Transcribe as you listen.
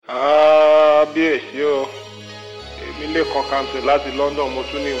ilé kan cancel láti London mo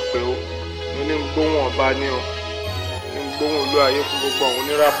tún ní pé ó mo ní gbóhùn ọba ní o ní gbóhùn olú ayé fún gbogbo àwọn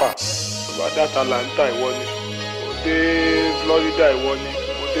oníràpà tó bá dá Atlanta ìwọ ni mo dé Florida ìwọ ni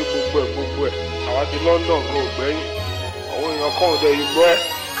mo dé gbogbo ẹ̀ àwa ti London ló gbẹ́yìn àwọn èèyàn kan ò dẹ̀ yìí gbọ́ ẹ̀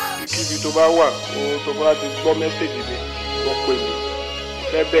kíbi tó bá wà ohun tó bá ti gbọ́ mẹ́sẹ̀gì mi wọ́n pè mí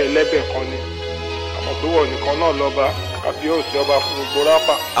fẹ́ bẹ́ẹ̀ lẹ́bẹ̀ kan ni àmọ́ tó wọ̀ nìkan náà lọ́ba àbí òsì ọba fún gbogbo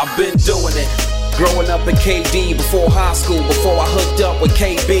rápà. I've been doing it. Growing up in KD, before high school, before I hooked up with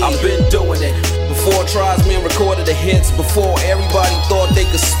KB. I've been doing it. Before Tribesmen recorded the hits, before everybody thought they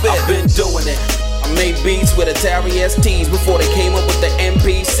could spit. I've been doing it. I made beats with Atari STs before they came up with the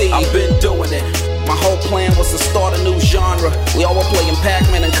MPC. I've been doing it. My whole plan was to start a new genre. We all were playing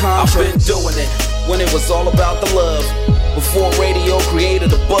Pac-Man and Contra. I've been doing it. When it was all about the love. Before radio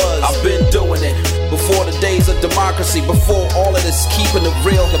created a buzz. I've been doing it. Before the days of democracy. Before all of this keeping the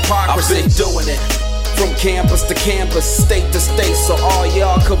real hypocrisy. I've been doing it. From campus to campus, state to state, so all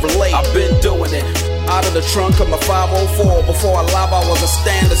y'all could relate. I've been doing it. Out of the trunk of my 504. Before I live, I was a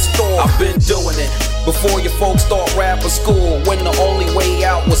standard store. I've been doing it. Before your folks start rapping school, when the only way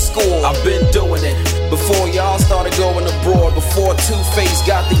out was school. I've been doing it. Before y'all started going abroad. Before Two-Face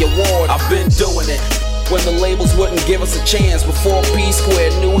got the award. I've been doing it. When the labels wouldn't give us a chance. Before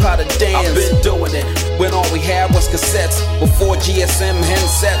P-Square knew how to dance. I've been doing it. When all we had was cassettes. Before GSM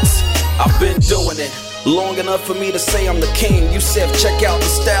handsets. I've been doing it. Long enough for me to say I'm the king. You said check out the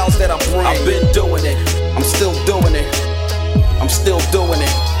styles that I bring. I've been doing it. I'm still doing it. I'm still doing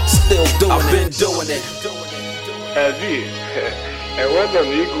it. Still doing it. I've been doing it. ElDee, well done,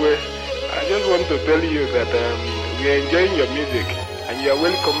 Igwe. I just want to tell you that we are enjoying your music and you are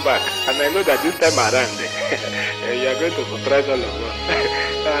welcome back. And I know that this time around you are going to surprise all of us.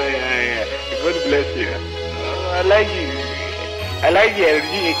 God bless you. I like you. I like you,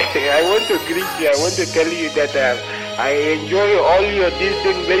 ElDee. I want to greet you. I want to tell you that I enjoy all your this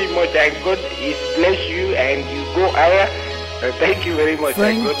thing very much. And God is bless you and you go higher. Thank you very much.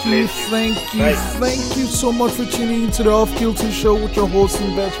 Thank you so much for tuning into the Off Kilter Show with your host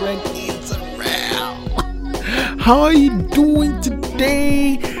and best friend Israel. How are you doing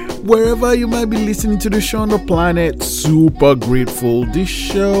today? Wherever you might be listening to the show on the planet, super grateful. This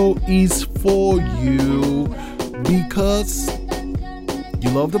show is for you because you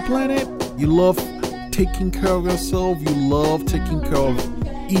love the planet, you love taking care of yourself, you love taking care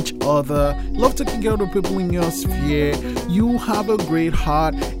of each other, you love taking care of the people in your sphere. You have a great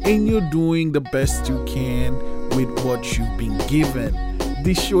heart and you're doing the best you can with what you've been given.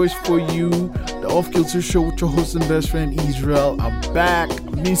 This show is for you, the Off Kilter Show with your host and best friend Israel. I'm back,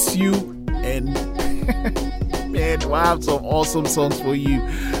 I miss you, and man, I have some awesome songs for you.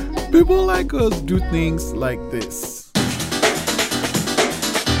 People like us do things like this.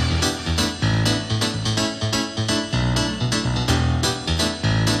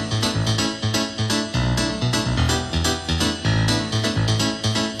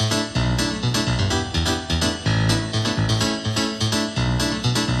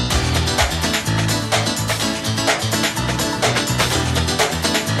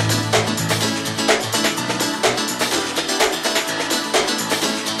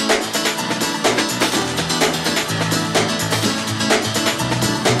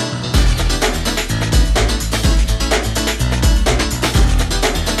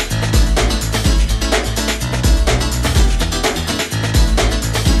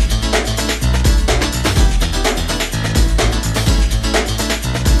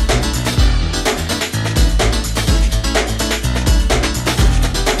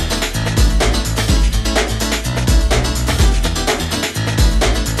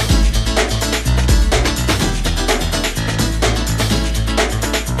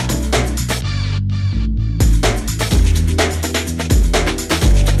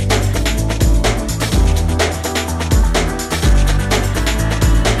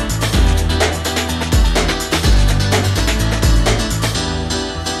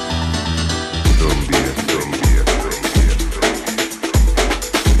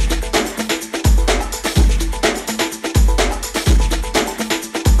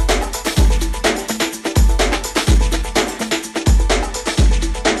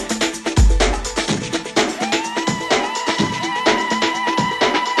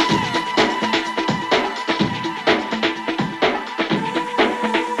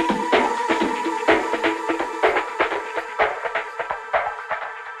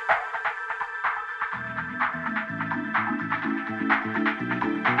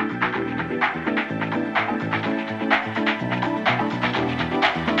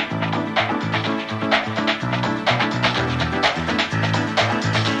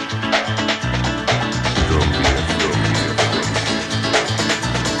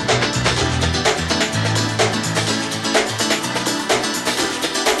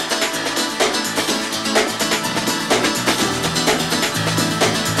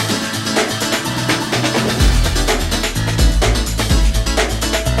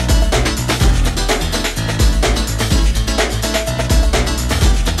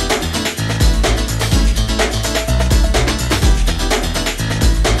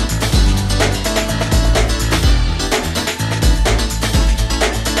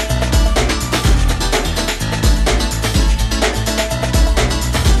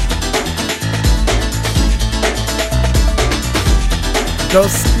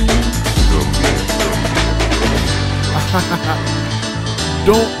 Dusky.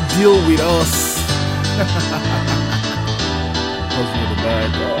 Don't deal with us. Because we're the bad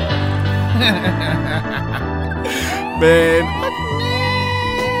guy. Man.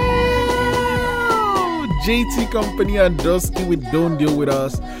 JT Company and Dusky with Don't Deal With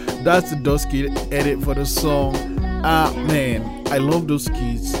Us. That's the Dusky edit for the song. Man, I love those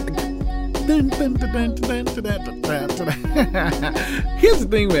keys. Here's the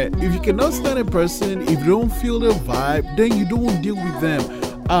thing, man. If you cannot stand a person, if you don't feel the vibe, then you don't deal with them.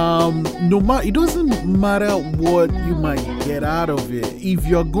 No matter, it doesn't matter what you might get out of it. If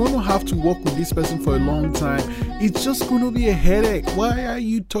you're going to have to work with this person for a long time, it's just going to be a headache. Why are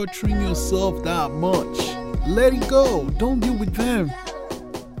you torturing yourself that much? Let it go. Don't deal with them.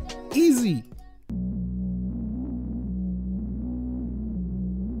 Easy.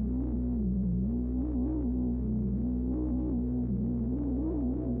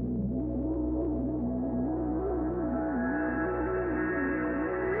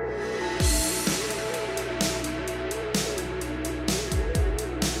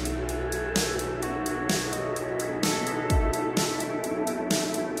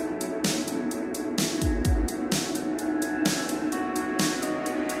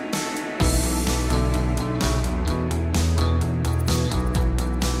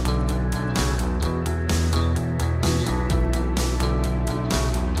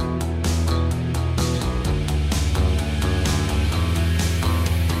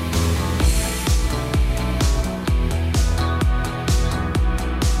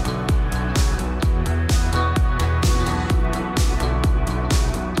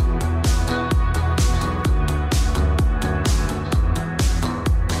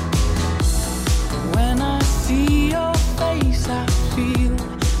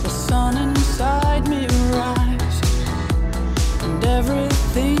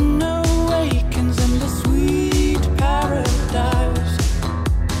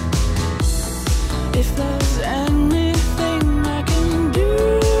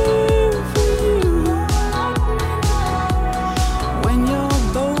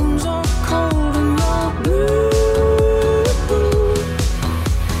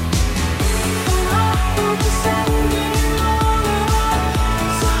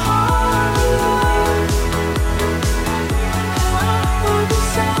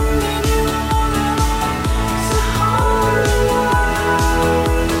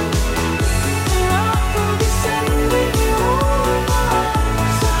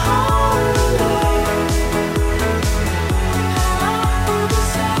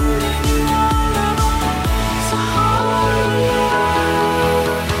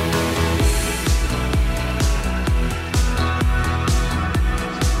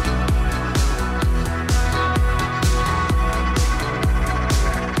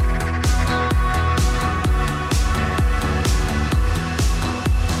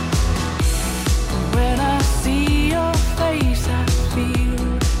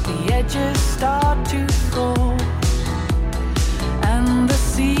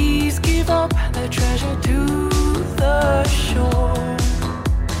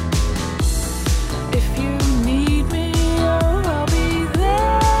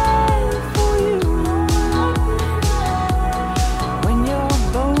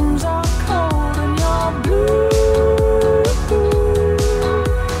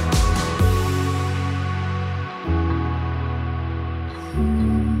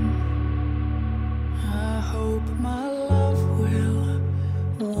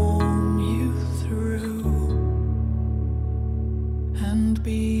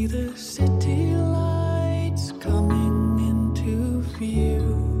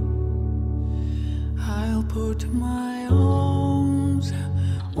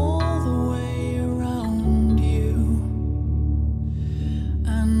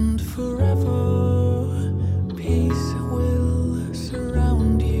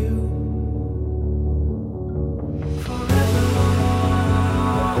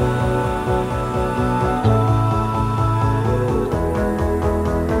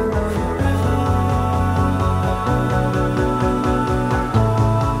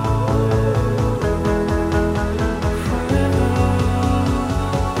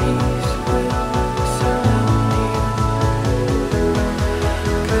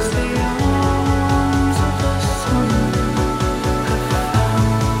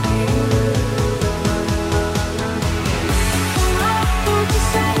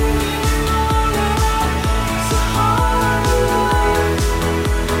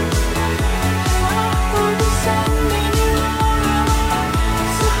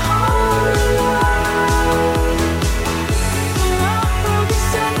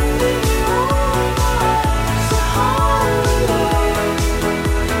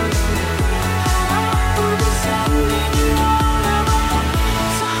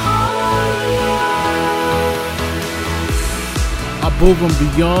 Above and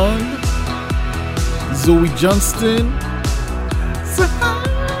Beyond, Zoe Johnston,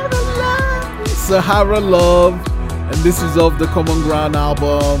 Sahara Love, and this is off the Common Ground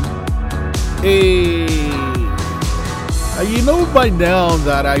album. Hey, you know by now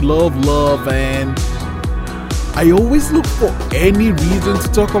that I love love, and I always look for any reason to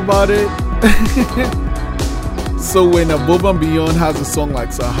talk about it. So when Above and Beyond has a song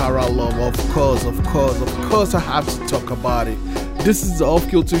like Sahara Love, of course I have to talk about it. This is the Off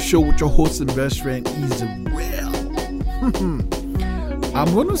Kilter Show with your host and best friend, Israel.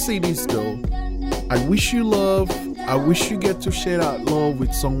 I'm gonna say this though. I wish you love. I wish you get to share that love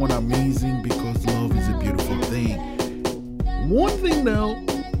with someone amazing, because love is a beautiful thing. One thing though,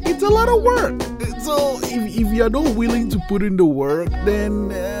 it's a lot of work. So if you're not willing to put in the work,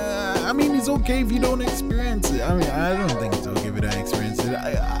 then I mean, it's okay if you don't experience it. I mean, I don't think it's okay if you don't experience it.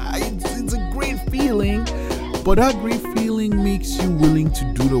 It's a great feeling, but that great feeling makes you willing to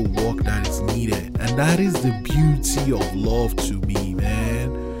do the work that is needed. And that is the beauty of love to me,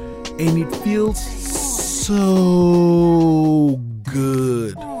 man. And it feels so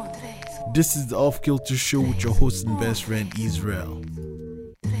good. This is the Off Kilter Show with your host and best friend, Israel.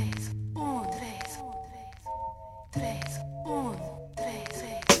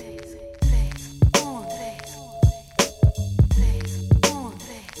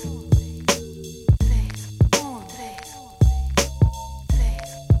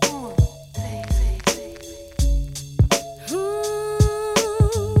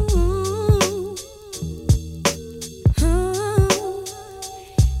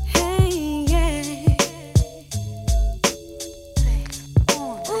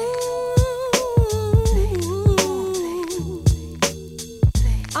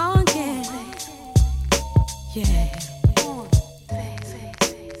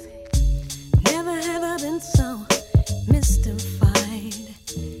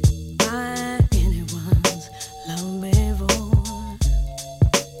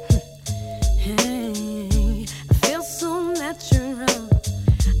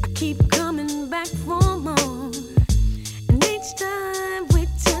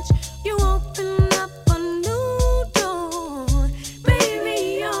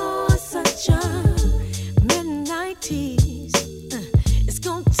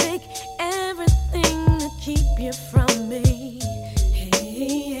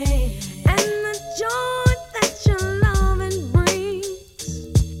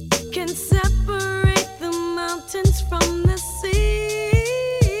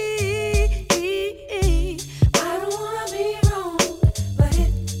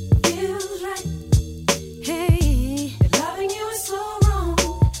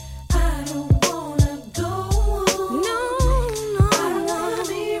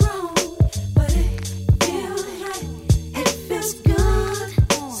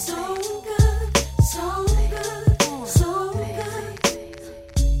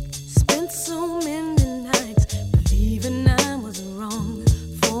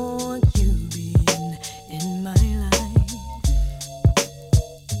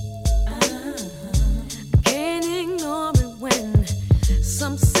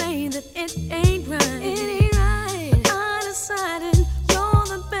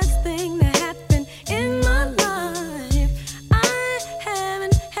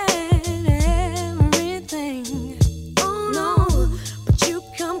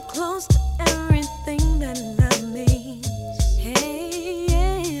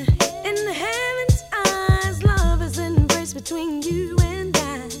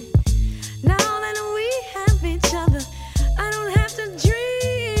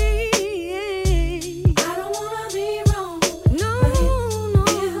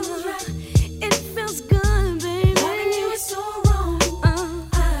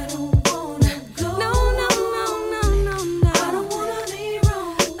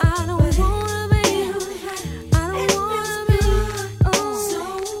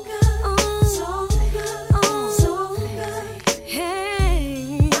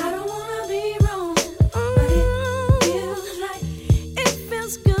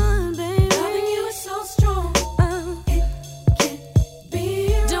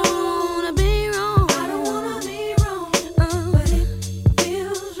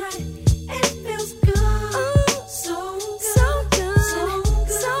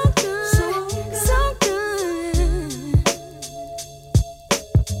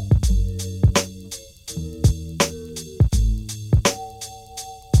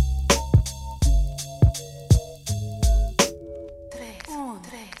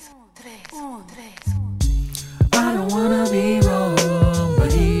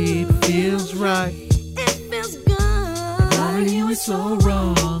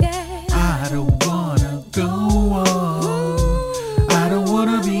 don't wanna go on. I don't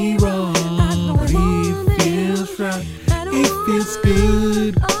wanna be wrong, but it feels right. It feels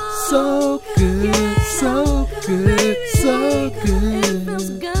good, so good, so good, so good.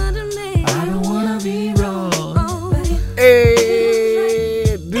 I don't wanna be wrong.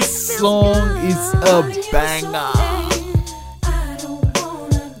 Hey, this song is a banger.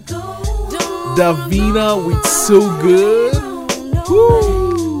 Davina with So Good.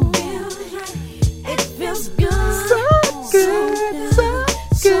 Woo. It feels good. So good, so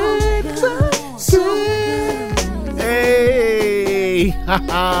good, so good. Hey,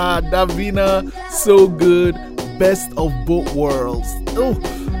 haha, Davina, So Good, best of both worlds. Oh,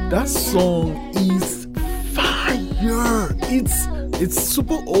 that song is fire. It's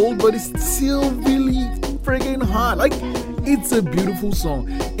super old, but it's still really friggin' hot. Like, it's a beautiful song.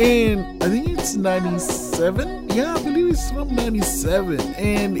 And I think it's 97. Yeah, I believe it's from 97.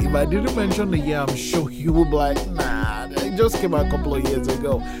 And if I didn't mention the year, I'm sure you would be like, nah, it just came out a couple of years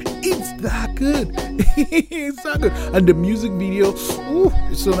ago. It's that good. It's that good. And the music video, ooh,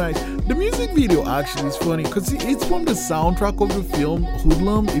 it's so nice. The music video actually is funny because it's from the soundtrack of the film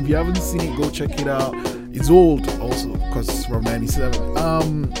Hoodlum. If you haven't seen it, go check it out. It's old also because it's from 97.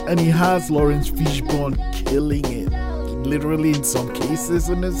 And it has Lawrence Fishburne killing it. Literally in some cases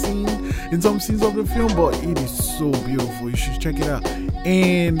in some scenes of the film, but it is so beautiful. You should check it out.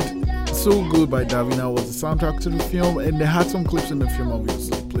 And So Good by Davina was the soundtrack to the film, and they had some clips in the film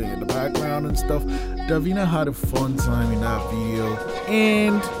obviously playing in the background and stuff. Davina had a fun time in that video,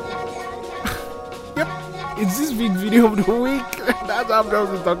 and yep, it's this big video of the week. That's how I'm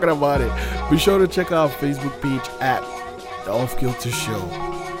just talking about it. Be sure to check out our Facebook page at The Off Kilter Show,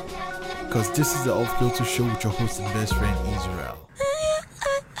 because this is the Off Kilter Show with your host and best friend Israel.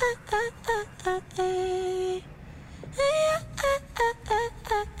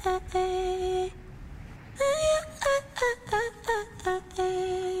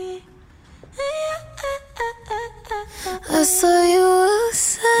 I saw you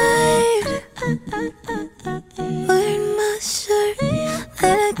outside, wearing my shirt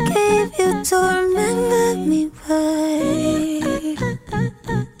that I gave you to remember me by.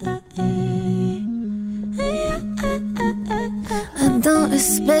 I don't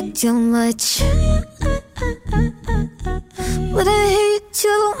respect you much, but I hate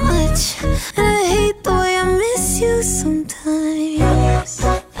you much, and I hate the way I miss you sometimes.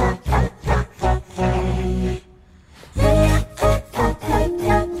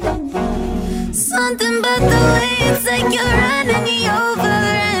 Something about the way it's like you're running me over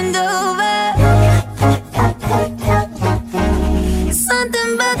and over. Something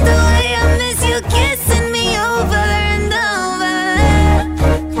about the way I miss you kissing me over and over.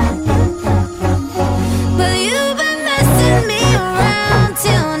 But you've been messing me around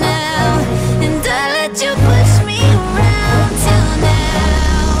till now, and I let you push me around till now.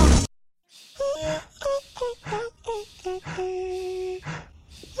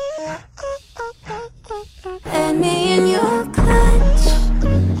 And me in your clutch,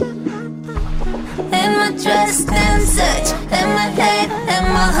 and my trust and such, and my head, and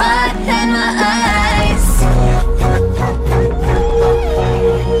my heart, and my eyes.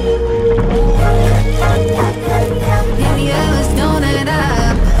 Maybe I was doing it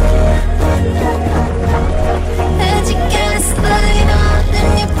up, and you can't slow it on,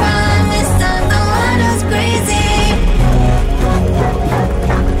 and you promised I'm the one who's crazy.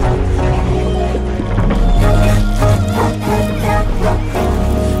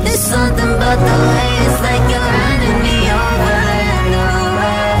 There's something about the way it's like you're running me over and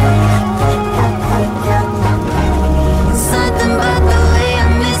over. Something about the way I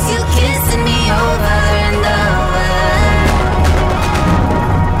miss you kissing me over and over.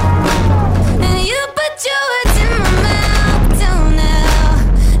 And you put your words in my mouth till now,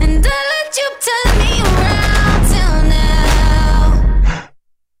 and I let you turn me around till now.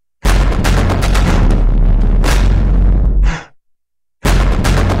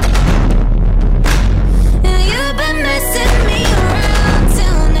 And you've been messing me around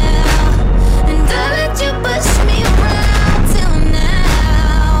till now, and I let you push me around till now.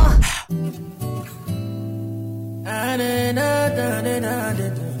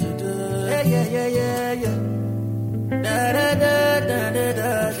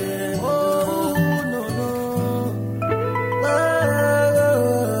 Oh, no, no.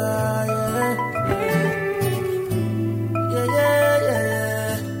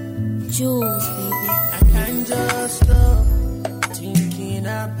 Juls, baby. I can't just stop thinking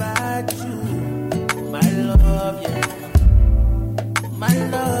about you, my love, yeah, my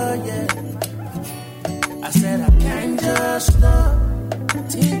love, yeah. I said I can't just stop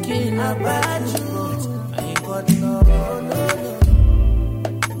thinking about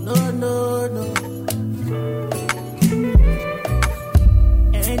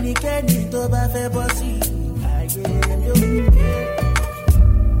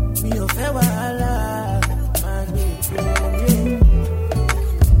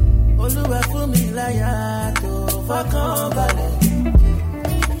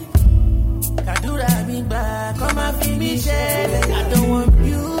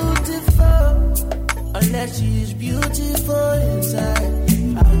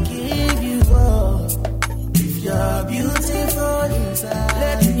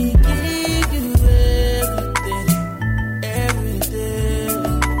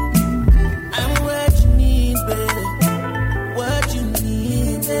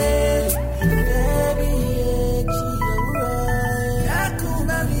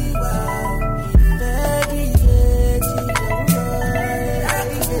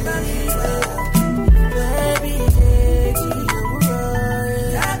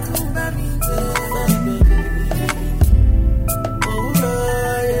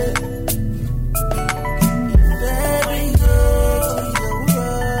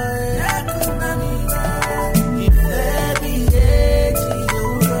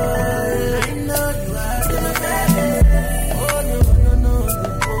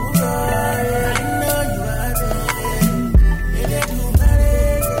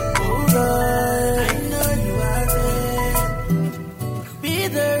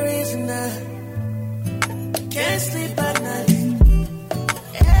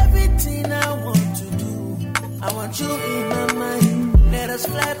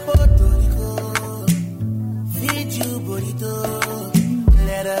like Puerto Rico. Feed you burrito.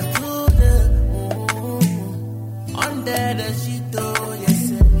 Let us do the under the sheet. Yes,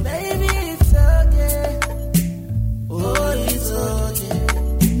 baby, it's okay. Oh, it's okay.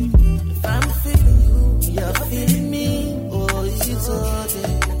 If I'm feeling you, you're feeling me. Oh, it's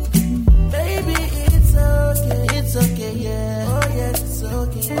okay. Baby, it's okay. It's okay, yeah. Oh, yes, it's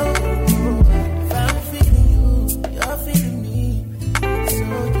okay. If I'm feeling you, you're feeling me. It's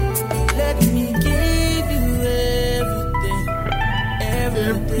okay. Let me give you everything.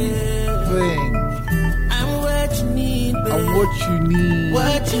 Everything. I'm what you need, baby. And what you need.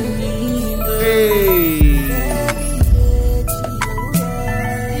 What you need, baby. Hey.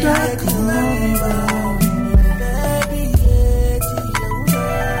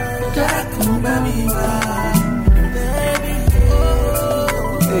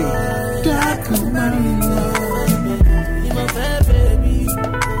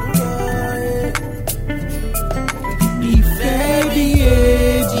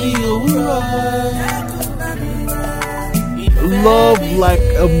 Love like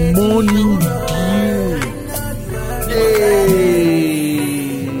a morning dew. Hey.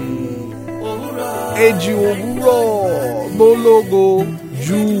 Eji Owuro, Moelogo,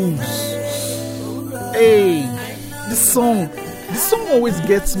 Juls. Hey, this song always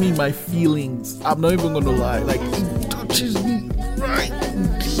gets me my feelings. I'm not even gonna lie. Like, it touches me right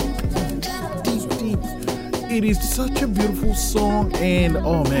deep. It is such a beautiful song, and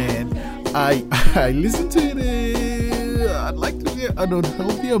oh man, I listen to it. I'd like to hear an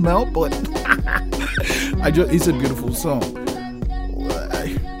unhealthy amount, but it's a beautiful song.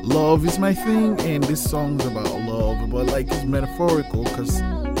 Love is my thing, and this song's about love, but like it's metaphorical, because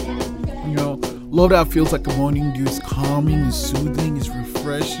you know, love that feels like a morning dew is calming, is soothing, is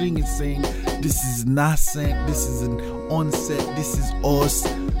refreshing. It's saying this is nascent, this is an onset, this is us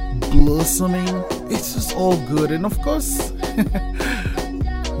blossoming. It's just all good. And of course,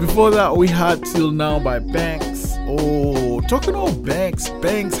 before that we had Till Now by Banks. Oh, talking about Banks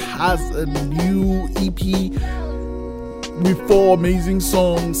has a new EP with 4 amazing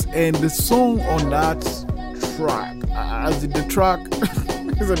songs, and the song on that track, the track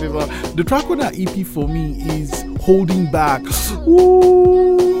on that EP for me is Holding Back.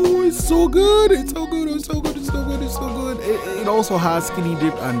 Ooh, it's so good. It also has Skinny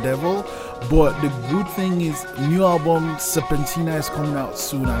Dip and Devil. But the good thing is, new album Serpentina is coming out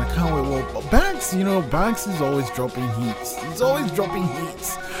soon, and I can't wait. Well, Banks is always dropping hits. He's always dropping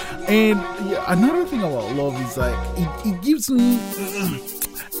hits. And yeah, another thing about love is like it gives me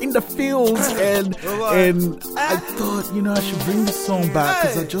in the feels, and I thought, I should bring this song back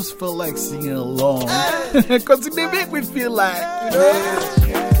because I just felt like singing along because they make me feel like,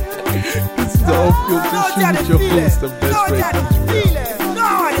 this is the Off-Filter Show with your host, the best friend.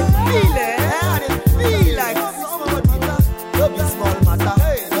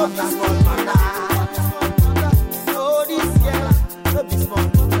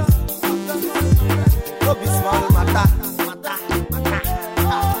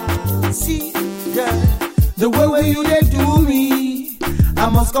 The way you they do me, I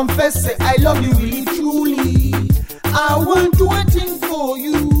must confess, say I love you really truly. I want to do anything for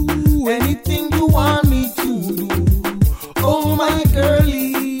you, anything you want me to do. Oh my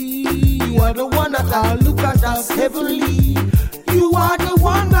girlie, you are the one that I look at as heavenly. You are the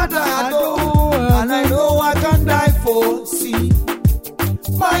one that I adore, and I know I can die for. See,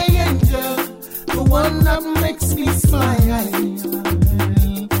 my angel, the one that makes me smile.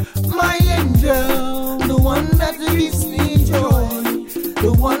 My angel, the one that gives me joy,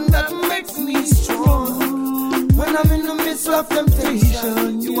 the one that makes me strong. When I'm in the midst of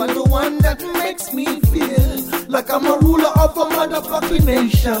temptation, you are the one that makes me feel like I'm a ruler of a motherfucking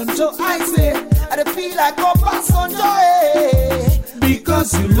nation. So I say, I feel like a person joy,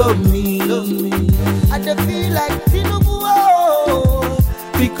 because you love me. I feel like Tinubu,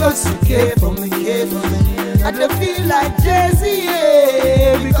 because you care for me. I feel like Jay-Z,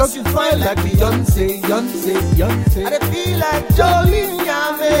 because you feel like Beyonce. I feel like Jolene,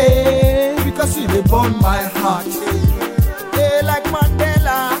 because you dey burn my heart. Like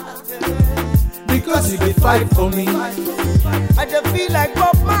Mandela, because you dey fight for me. I feel like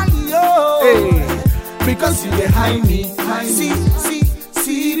Bob Marley, because you dey hide me.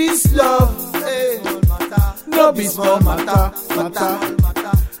 See this love, no be small matter.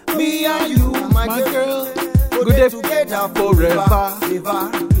 Me and you, my girl, go there together forever.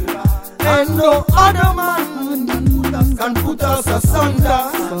 And no other man can put us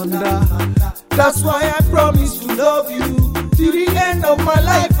asunder. That's why I promise to love you till the end of my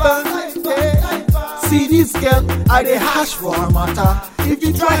life. See this girl, I dey hash for her matter. If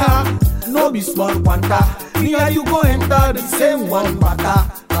you try her, no be small quanta. Me and you go enter the same one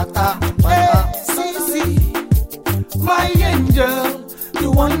bata. Hey, see, my angel, the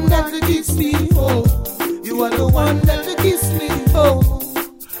one that gives me hope. You are the one that gives me hope.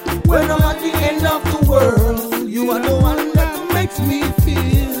 When I'm at the end of the world, you are the one that makes me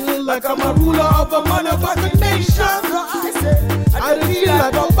feel like I'm a ruler of a motherfucking nation. I feel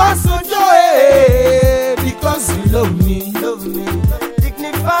like a Obasanjo, because you love me.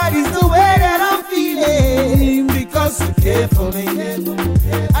 Dignified is the way that I'm feeling, because you care for me.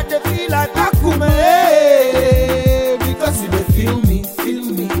 I dey feel like Akume, because you dey feel me.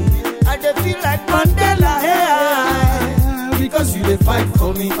 I dey feel like Mandela, because you dey fight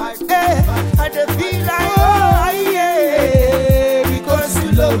for me. I dey feel like because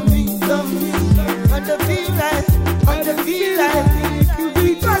you love me. I dey feel like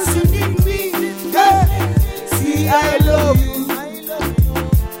because you need me. See, I love you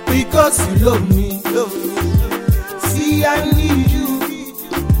because you love me. See, I need you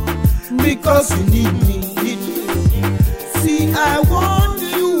because you need me. See, I want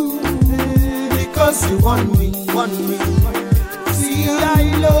you because you want me. See, I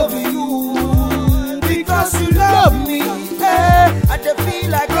love you because you love me. I dey feel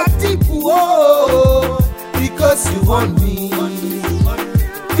like a tipu, because you want me.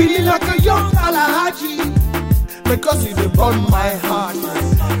 Feeling like a young Alahaji, because you dey burn my heart.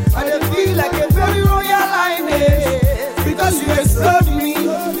 I dey feel like a very royal highness, because you explode me.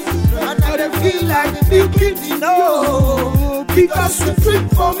 I dey feel like Bill Clinton, because you trip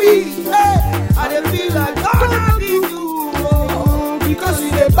for me. I dey feel like God you, because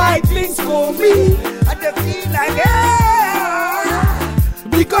you dey buy things for me. I dey feel like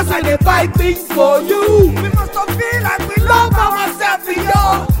because I dey buy things for you. We must not feel like we love ourselves,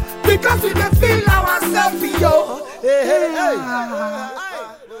 yo, because we dey feel ourselves, yo.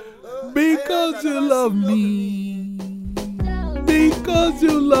 Because you love me. Because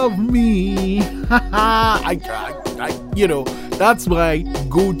you love me. You know, that's my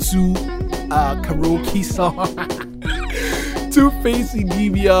go-to karaoke song. Two-Face in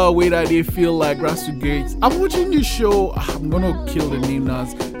DBR, way that they feel like Rasu Gates. I'm watching this show. I'm gonna kill the name now.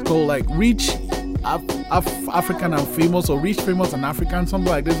 It's called like Rich African and Famous, or Rich, Famous and African, something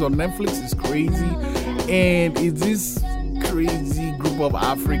like this on Netflix. It's crazy, and it's this crazy group of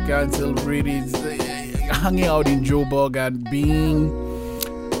African celebrities hanging out in Joburg and being.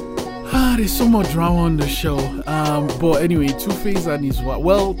 There's so much drama on the show. But anyway, Two-Face and his wife.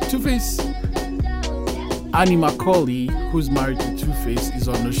 Well, Two-Face. Annie Macaulay, who's married to Two-Face, is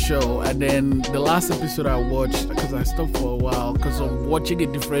on the show. And then the last episode I watched, because I stopped for a while because I'm watching a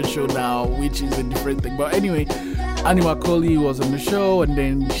different show now, which is a different thing. But anyway, Annie Macaulay was on the show, and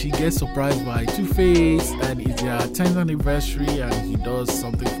then she gets surprised by Two-Face, and it's their 10th anniversary, and he does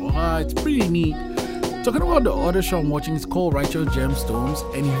something for her. It's pretty neat. Talking about the other show I'm watching, it's called Righteous Gemstones,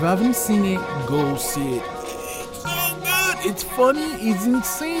 and if you haven't seen it, go see it. It's so good. It's funny. It's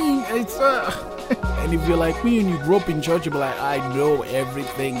insane. It's and if you're like me and you grew up in church, you'll be like, I know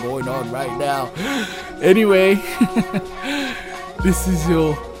everything going on right now. Anyway, this is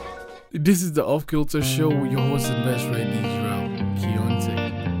the Off Kilter Show with your host and best friend Israel, Keonte.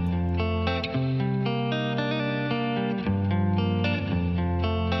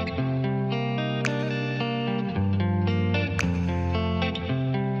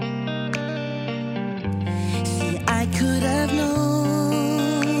 See, I could have known.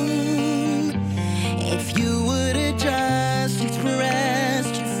 You would have just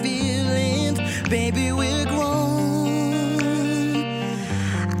expressed your feelings, baby, we're grown.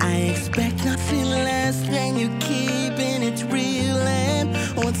 I expect nothing less than you keeping it real and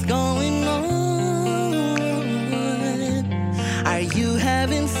what's going on. Are you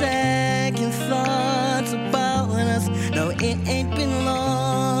having second thoughts about us? No, it ain't been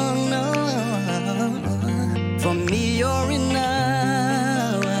long, no. For me, you're enough.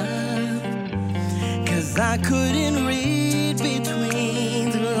 I couldn't read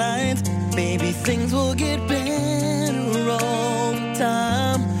between the lines. Maybe things will get better over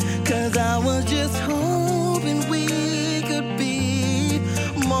time. 'Cause I was just hoping we could be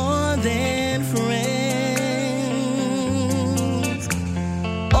more than friends.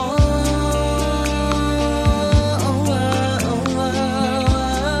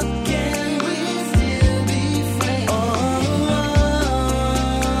 Can we still be friends?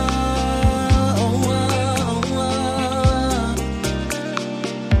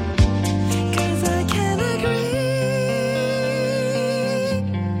 Cause I can't agree.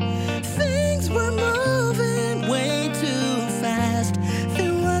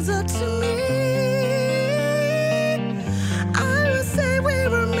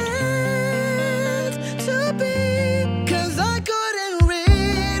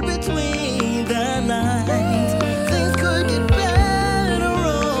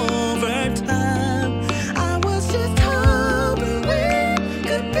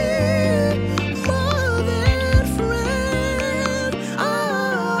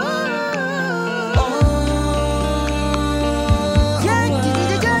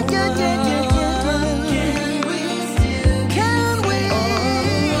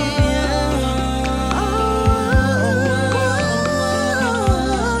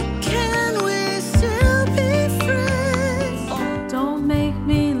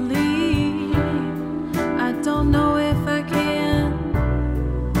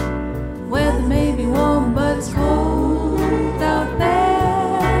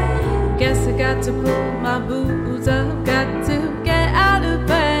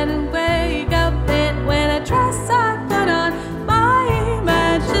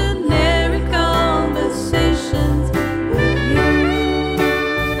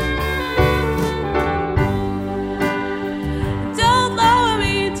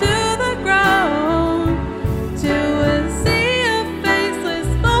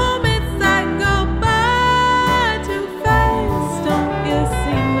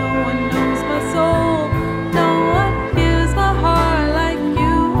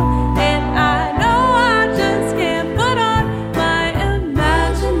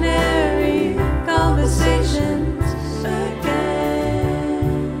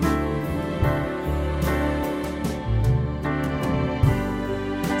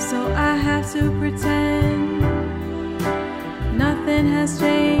 has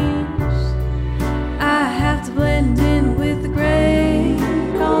changed. I have to blend in with the gray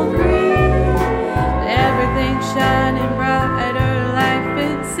concrete. Everything's shining brighter, life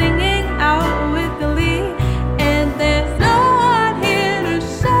is singing out with the lead. And there's no one here to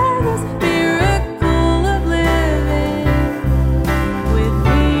share this miracle of living with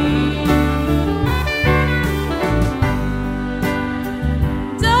me.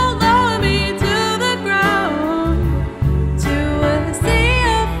 Don't lower me to the ground, to a sea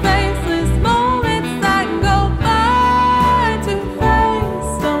of faceless moments that go by too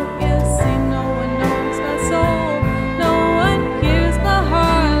fast. Don't you see, no one knows my soul, no one hears my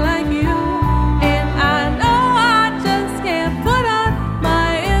heart like you. And I know I just can't put on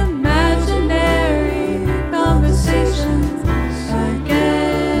my imaginary conversations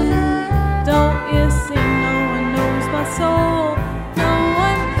again. Don't you see, no one knows my soul, no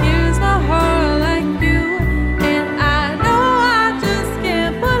one hears my heart like you. And I know I just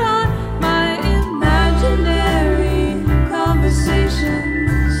can't put on my imaginary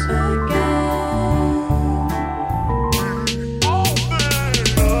conversations again.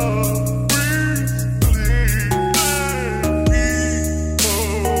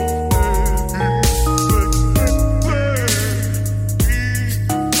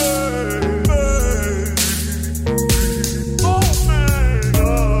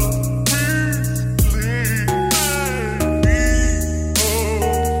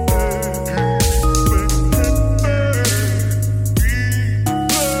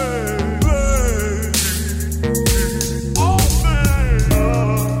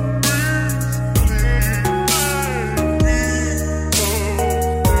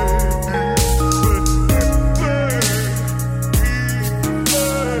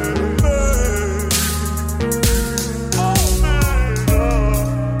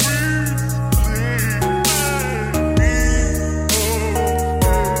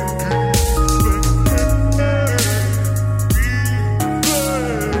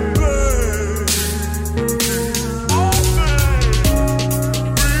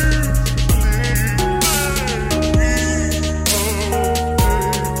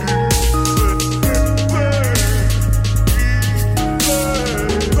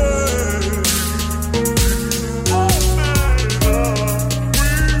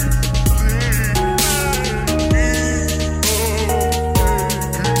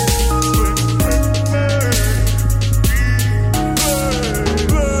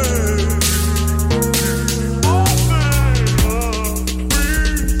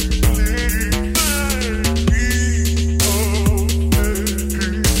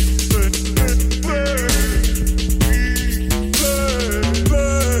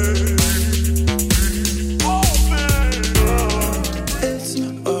 It's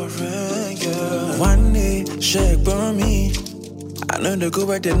Arenye. One day, shake by me. I know the go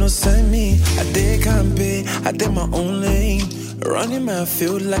where they no send me. I did can't be, I did my own lane. Running my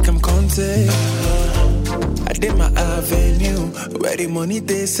field like I'm Keonte. I did my avenue. Where the money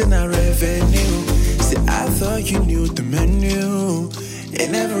they send a revenue. See, I thought you knew the menu. It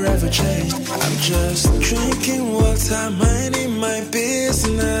never ever changed. I'm just drinking water, minding my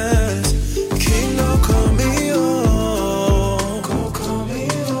business. King, no call me on. Call me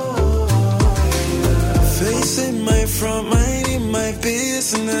on. Facing my front, minding my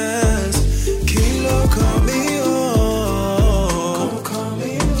business. Kilo, call me on. Call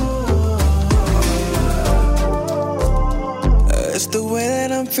me on. It's the way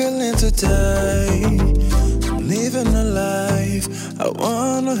that I'm feeling today. I'm living a life. I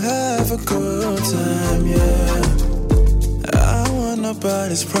wanna have a good time, yeah. I want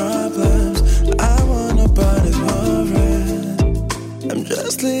nobody's problems. I want nobody's worries. I'm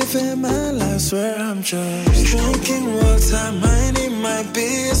just living my life, swear I'm just drinking water, minding my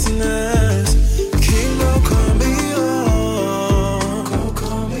business. Kilo, call me on.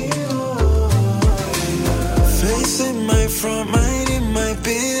 Call me on. Facing my front, minding my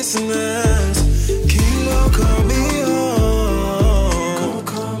business. Kilo, call me on.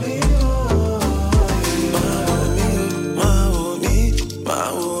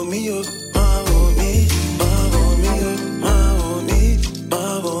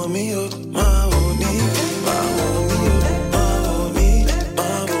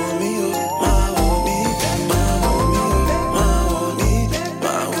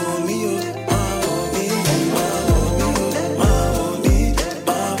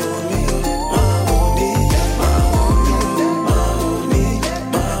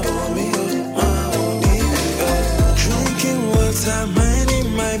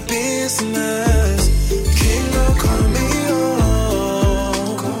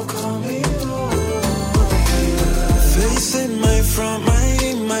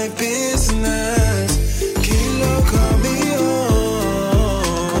 my business. Kilo, call me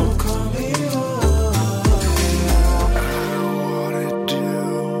on. Call me on. I wanna do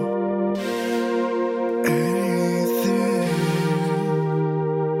anything.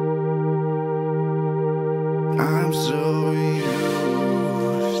 I'm so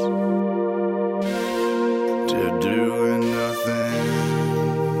used to doing nothing.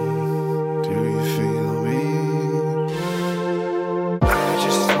 Do you feel me? I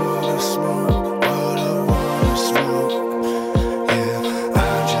just wanna smoke what I wanna smoke. Yeah, I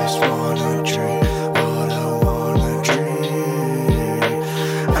just wanna drink what I wanna drink.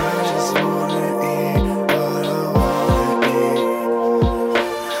 I just wanna eat what I wanna eat.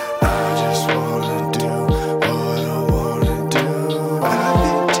 I just wanna do what I wanna do. I've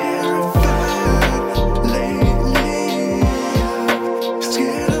been terrified lately.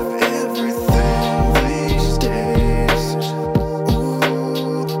 Scared of everything these days.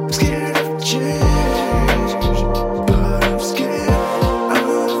 Ooh, scared of change, but I'm scared I'm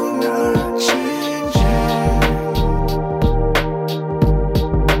not changing.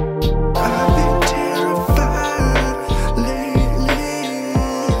 I've been terrified lately.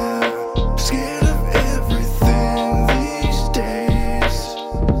 Scared of everything these days.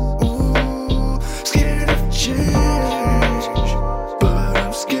 Ooh, scared of change, but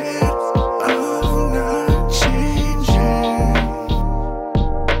I'm scared I'm not changing.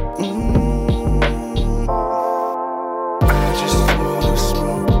 I just wanna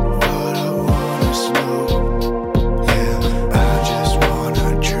smoke what I wanna smoke. Yeah, I just wanna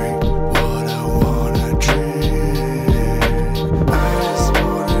drink what I wanna drink. I just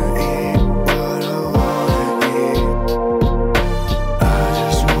wanna eat what I wanna eat. I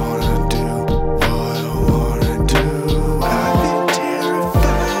just wanna do what I wanna do. I've been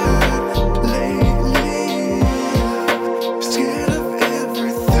terrified lately. Scared of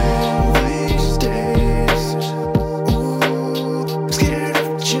everything these days. Ooh, scared of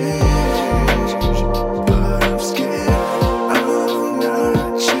change, but I'm scared I'm not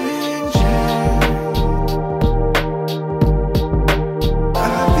changing.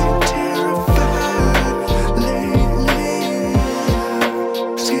 I've been terrified lately.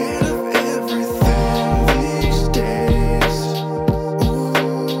 Scared of everything these days.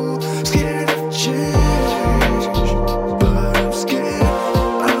 Ooh, scared of change, but I'm scared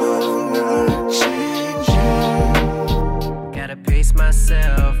I'm not changing. Gotta pace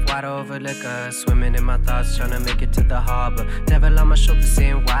myself, wide over liquor, swimming in my thoughts, trying to make it to the harbor. Devil on my shoulder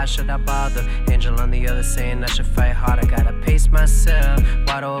saying, why should I bother? Angel on the other saying, I should fight harder. Gotta pace myself,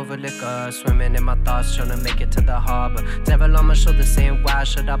 wide over liquor, swimming in my thoughts, trying to make it to the harbor. Devil on my shoulder saying, why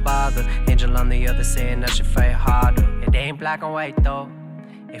should I bother? Angel on the other saying, I should fight harder. It ain't black and white though.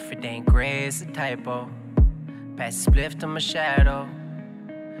 If it ain't gray, it's a typo. Pass a spliff to my shadow.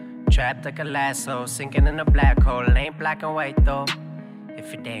 Trapped like a lasso, sinking in a black hole. It ain't black and white though.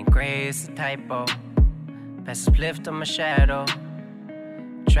 If it ain't gray, it's a typo. Pass a spliff to my shadow.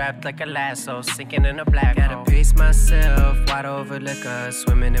 Trapped like a lasso, sinking in a black hole. Gotta pace myself, wide over liquor,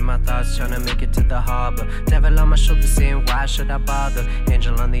 swimming in my thoughts, trying to make it to the harbor. Devil on my shoulder saying, why should I bother?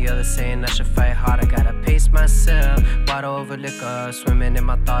 Angel on the other saying, I should fight harder. Gotta pace myself, wide over liquor, swimming in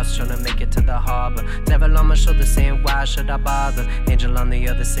my thoughts, trying to make it to the harbor. Devil on my shoulder saying, why should I bother? Angel on the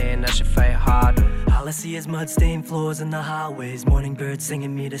other saying, I should fight harder. All I see is mud-stained floors in the hallways. Morning birds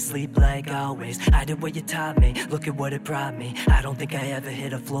singing me to sleep like always. I did what you taught me, look at what it brought me. I don't think I ever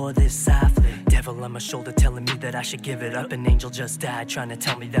hit a floor this softly. Devil on my shoulder telling me that I should give it up. An angel just died trying to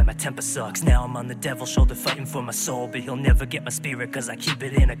tell me that my temper sucks. Now I'm on the devil's shoulder fighting for my soul, but he'll never get my spirit cause I keep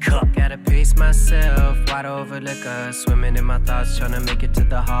it in a cup. Gotta pace myself, wide over liquor, swimming in my thoughts, trying to make it to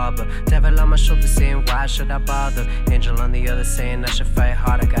the harbor. Devil on my shoulder saying, why should I bother? Angel on the other saying, I should fight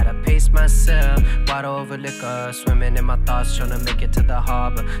harder. Gotta pace myself, wide over liquor, swimming in my thoughts, trying to make it to the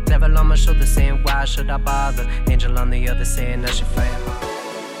harbor. Devil on my shoulder saying, why should I bother? Angel on the other saying, I should fight harder.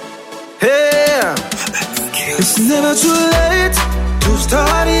 Hey, it's never too late to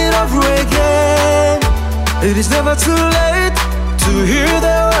start it over again. It is never too late to hear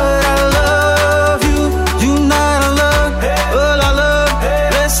the word I love you. You not alone, all I love.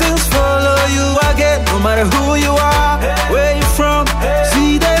 Blessings follow you again. No matter who you are, where you from,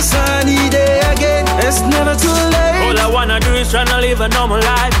 see the sunny day again. It's never too late. All I wanna do is tryna live a normal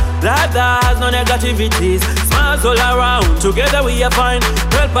life. Life that has no negativities. Smiles all around, together we are fine.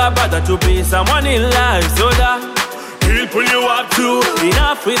 Help our brother to be someone in life, so that he'll pull you up too.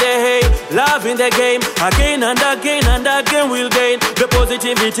 Enough with the hate, love in the game. Again and again and again we'll gain. The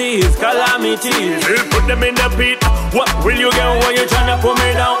positivities, calamities, he'll put them in the pit. What will you get when you're tryna put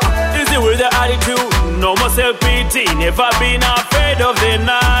me down? Easy with the attitude, no more self-pity. Never been afraid of the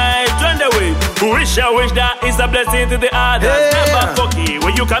night. Wish that is a blessing to the others. Never fucky,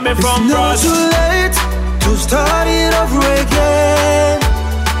 where you coming from, bro? It's never too late to start it over again.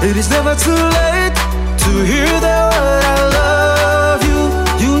 It is never too late to hear the word I love you.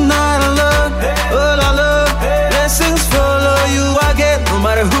 You not alone, all I love. Blessings follow you again, no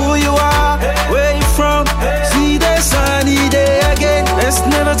matter who you are, where you from. See the sunny day again. It's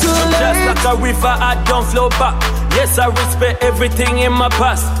never too late. Just like a river, I don't flow back. Yes, I respect everything in my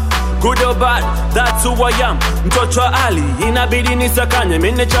past. Good or bad, that's who I am. Mtoto Ali, inabidi nisakanye.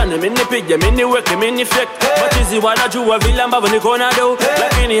 Mini chane, mini pige, mini weke, mini fake. Machizi wanajua vile ambavyo niko na do,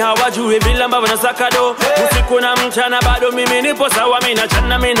 lakini hawajui vile ambavyo nasaka do. Usiku na mchana bado mimi nipo sawa. Mina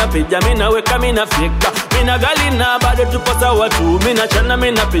chana, mina pija, mina weka, mina fika. Mina galina bado tupo sawa tu. Mina chana,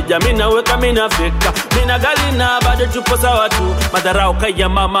 mina pija, mina weka, mina fika. Mina galina bado tupo sawa tu. Madharau kaya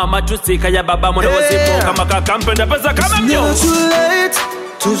mama, matusi kaya baba. Mwana wasipo kama kakampenda pesa kama mnyo. It's never too late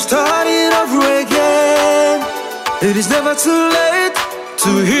to start it over again. It is never too late to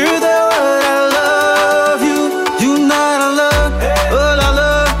hear the word I love you. You not alone, all I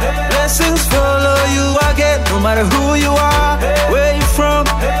love. Blessings follow you again, no matter who you are, where you from.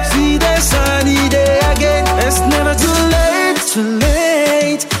 See the sunny day again. It's never too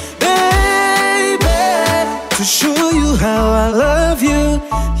late, baby, to show you how I love you,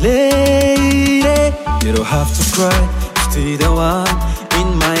 lady. You don't have to cry, stay the one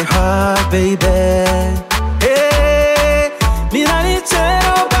in my heart, baby. Hey, me not need to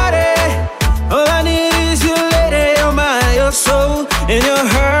nobody. All I need is you, lady. Your mind, your soul, and your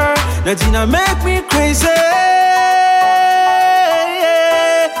heart. Nothing make me crazy.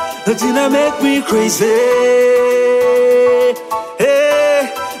 Nothing make me crazy.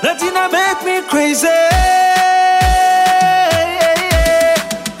 Hey, nothing make me crazy.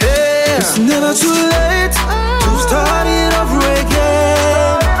 Hey, it's never too late to start it over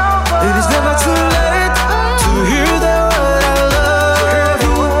again. It is never too late to hear the word I love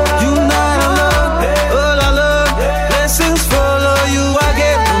you. You not alone, all I love. Blessings follow you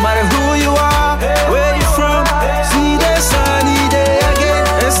again, no matter who you are, where you from. See the sunny day again.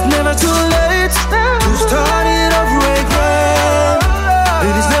 It's never too late to start it over again.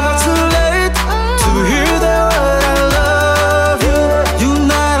 It is never too late to hear the word I love you. You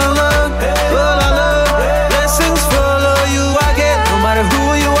not alone, all I love. Blessings follow you again, no matter who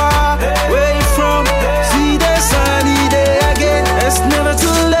you are, where you from. See the sunny day again. It's never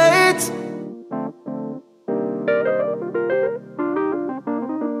too late.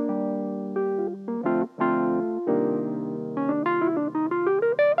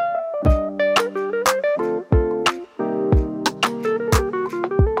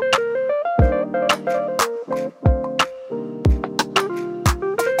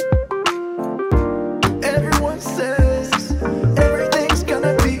 Everyone says everything's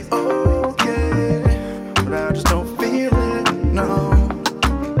gonna be okay, but I just don't feel it, no.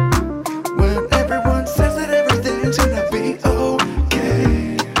 When everyone says that everything's gonna be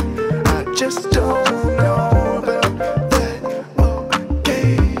okay, I just don't know about that,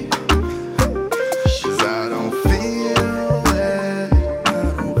 okay. 'Cause I don't feel it, I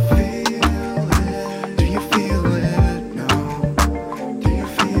don't feel it. Do you feel it? No. Do you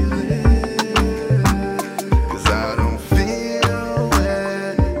feel it? 'Cause I don't feel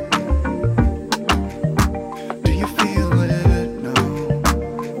it. Do you feel it? No.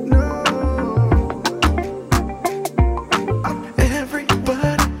 No.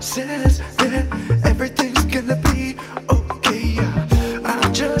 Everybody says that everything's gonna be okay. I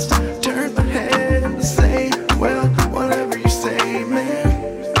just turn my head and say, well, whatever you say, man.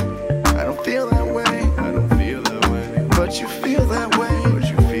 I don't feel that way. I don't feel that way. But you feel that way. But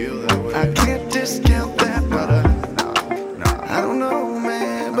you feel that way. I can't discount that, but I don't know,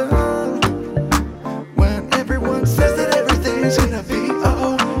 man. But when everyone says that everything's gonna be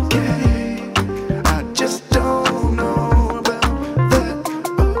okay, I just don't know about that,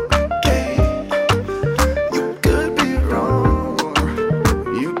 okay. You could be wrong,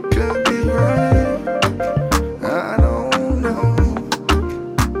 or you could be right. I don't know.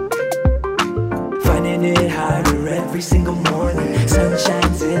 Finding it harder every single morning. Sun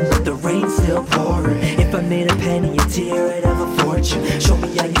shines in, but the rain's still pouring. If I made a penny, a tear, I'd have a fortune. Show me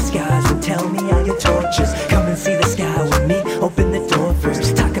all your skies and tell me all your tortures. Come and see the sky with me, open the door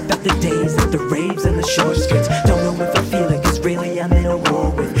first. Talk about the days at the raves and the short skirts. Don't know if I feel it, 'cause really I'm in a war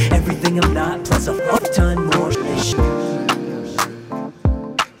with everything I'm not, plus a fuck ton more.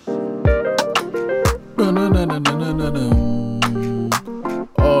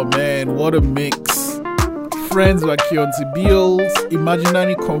 Oh man, what a mix. Friends by Keonte Beals,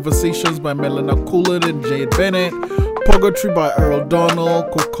 Imaginary Conversations by Melina Coolen and Jade Bennett, Purgatory by Earl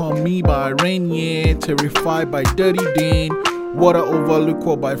Donald, Ko Kanmi by Arenye, Terrified by Dirty Dane, Water Over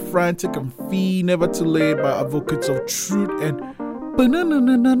Liquor by Frantik and Phee, Never Too Late by Advocates of Truth, and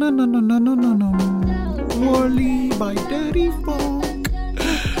Wurli by Dirty Phunk.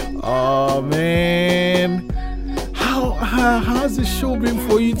 Oh man, how's the show been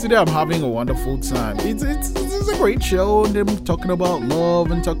for you today? I'm having a wonderful time. It's a great show. Them talking about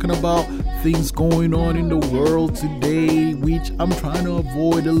love and talking about things going on in the world today, which I'm trying to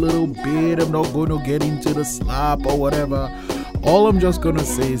avoid a little bit. I'm not going to get into the slap or whatever. All I'm just going to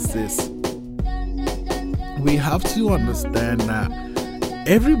say is this. We have to understand that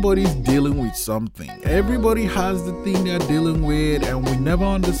everybody's dealing with something. Everybody has the thing they're dealing with, and we never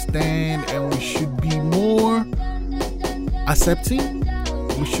understand, and we should be more accepting.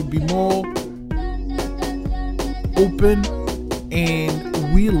 We should be more open and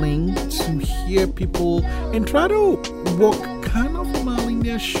willing to hear people and try to walk kind of a mile in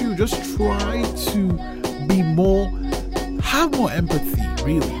their shoe. Just try to be have more empathy,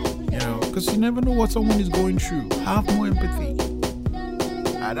 really, because you never know what someone is going through. Have more empathy.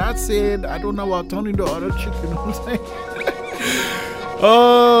 And that said, I don't know about turning the other chick, you know what I'm saying?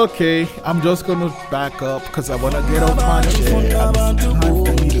 Okay, I'm just gonna back up because I wanna get off my chair. It's time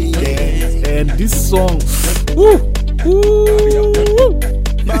for me to dance. And this song, woo,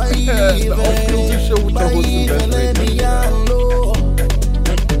 the off-filter show with the host and best friend.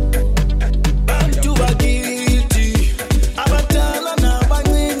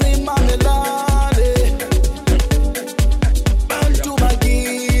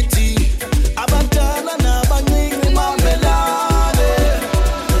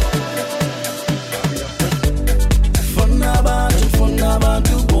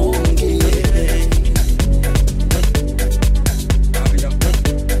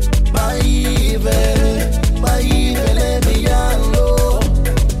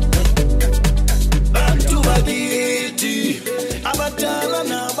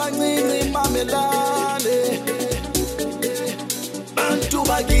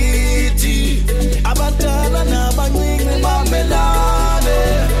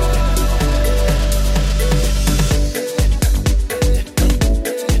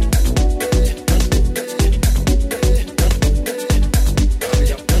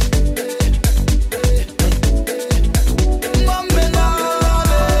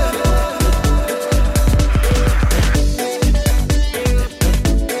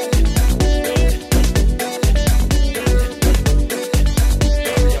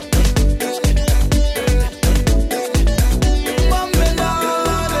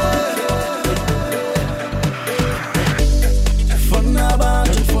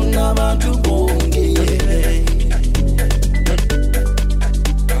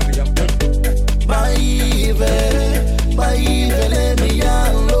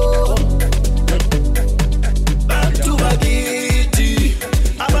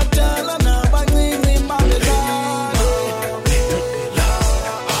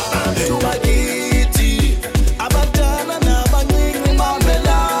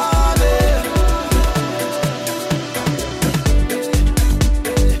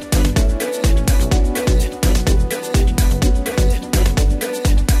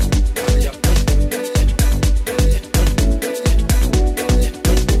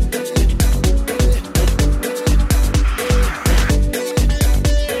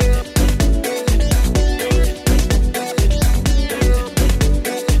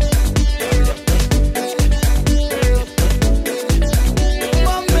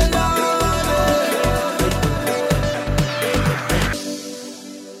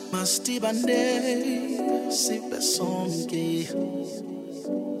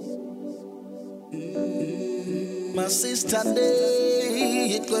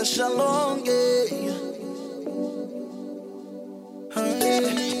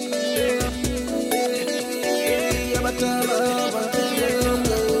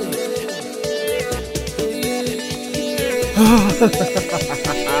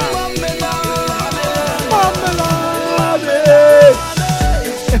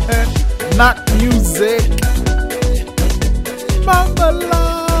 NaakMusiQ,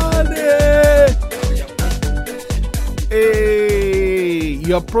 Mamelani. Hey,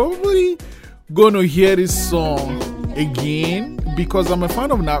 you're probably gonna hear this song again because I'm a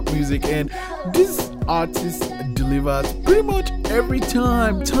fan of NaakMusiQ, and this artist delivers pretty much every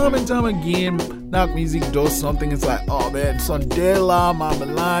time and time again. NaakMusiQ does something. It's like, oh man, Sondela,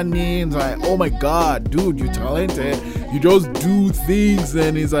 Mamelani. It's like, oh my god, dude, you're talented. You just do things,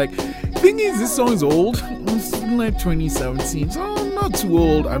 and it's like, thing is, this song is old. It's like 2017, so I'm not too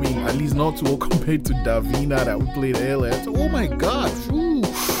old. I mean, at least not too old compared to Davina that we played earlier. So, oh my gosh. Ooh,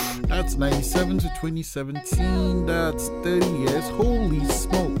 that's 97 to 2017. That's 30 years. Holy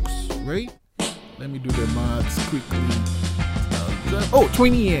smokes, right? Let me do the maths quickly.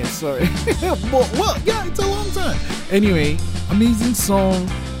 20 years, sorry. But well, yeah, it's a long time. Anyway, amazing song,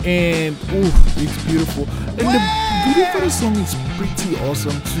 and it's beautiful. And the video for the song is pretty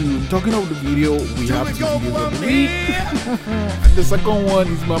awesome too. Talking about the video, we have 2 videos of the week. The second one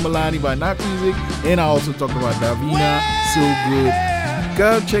is Mamelani by NaakMusiQ, and I also talked about Davina. So good.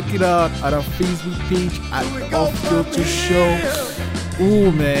 Go check it out at our Facebook page at the Off Kilter Show.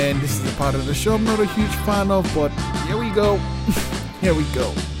 Oh man, this is a part of the show I'm not a huge fan of, but here we go. Here we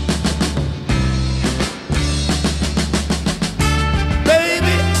go.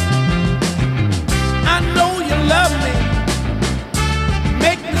 Baby, I know you love me.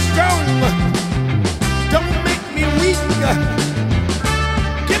 Make me strong. Don't make me weak.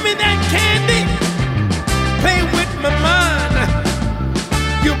 Give me that candy. Play with my mind.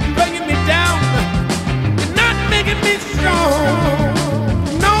 You're bringing me down. You're not making me strong.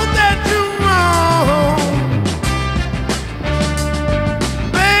 Know that you're wrong.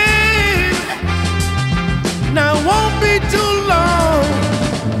 Now it won't be too long.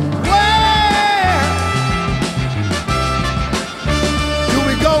 Where do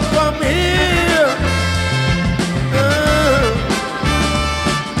we go from here?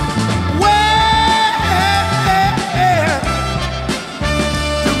 Where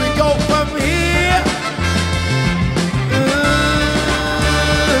do we go from here?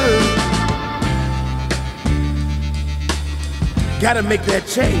 Gotta make that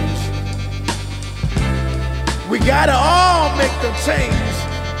change. We gotta all make the change.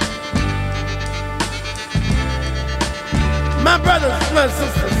 My brothers, my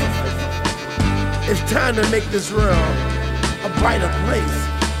sisters, it's time to make this world a brighter place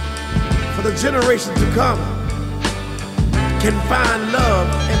for the generation to come can find love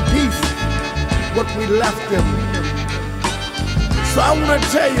and peace what we left them. So I want to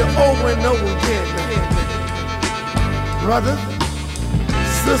tell you over and over again, brothers,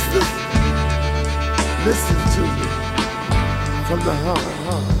 sisters, listen to me from the heart.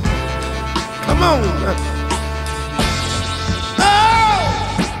 Come on. Oh!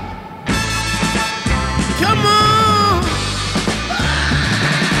 Come on.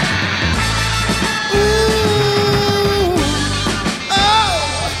 Ooh. Oh!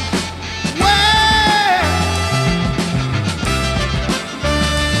 Where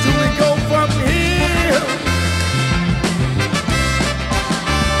do we go from here?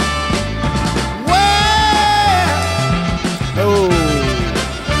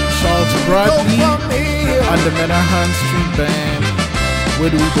 Bradley and the Menahan Street Band. Where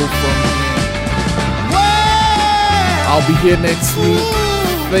do we go from here? I'll be here next week.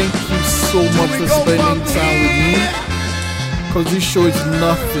 Thank you so much for spending time with me, because this show is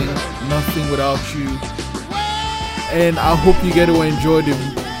nothing without you. And I hope you get to enjoy the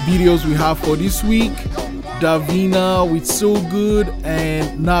videos we have for this week. Davina with So Good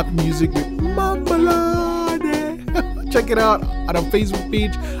and NaakMusiQ with Mamelani. Check it out at our Facebook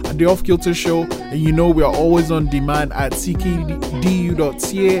page at The Off Kilter Show. And you know we are always on demand at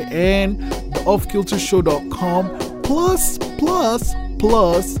ckdu.ca and theoffkiltershow.com. Plus,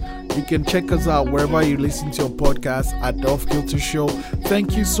 you can check us out wherever you listen to your podcast at The Off Kilter Show.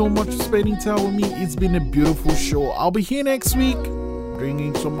 Thank you so much for spending time with me. It's been a beautiful show. I'll be here next week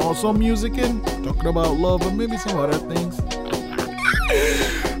bringing some awesome music and talking about love and maybe some other things.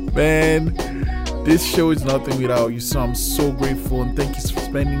 Man, this show is nothing without you, so I'm so grateful and thank you for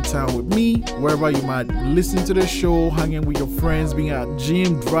spending time with me. Wherever you might listen to the show, hanging with your friends, being at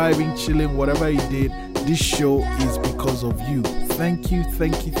gym, driving, chilling, whatever you did, this show is because of you. Thank you.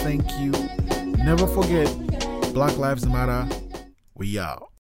 Never forget, Black Lives Matter. We out.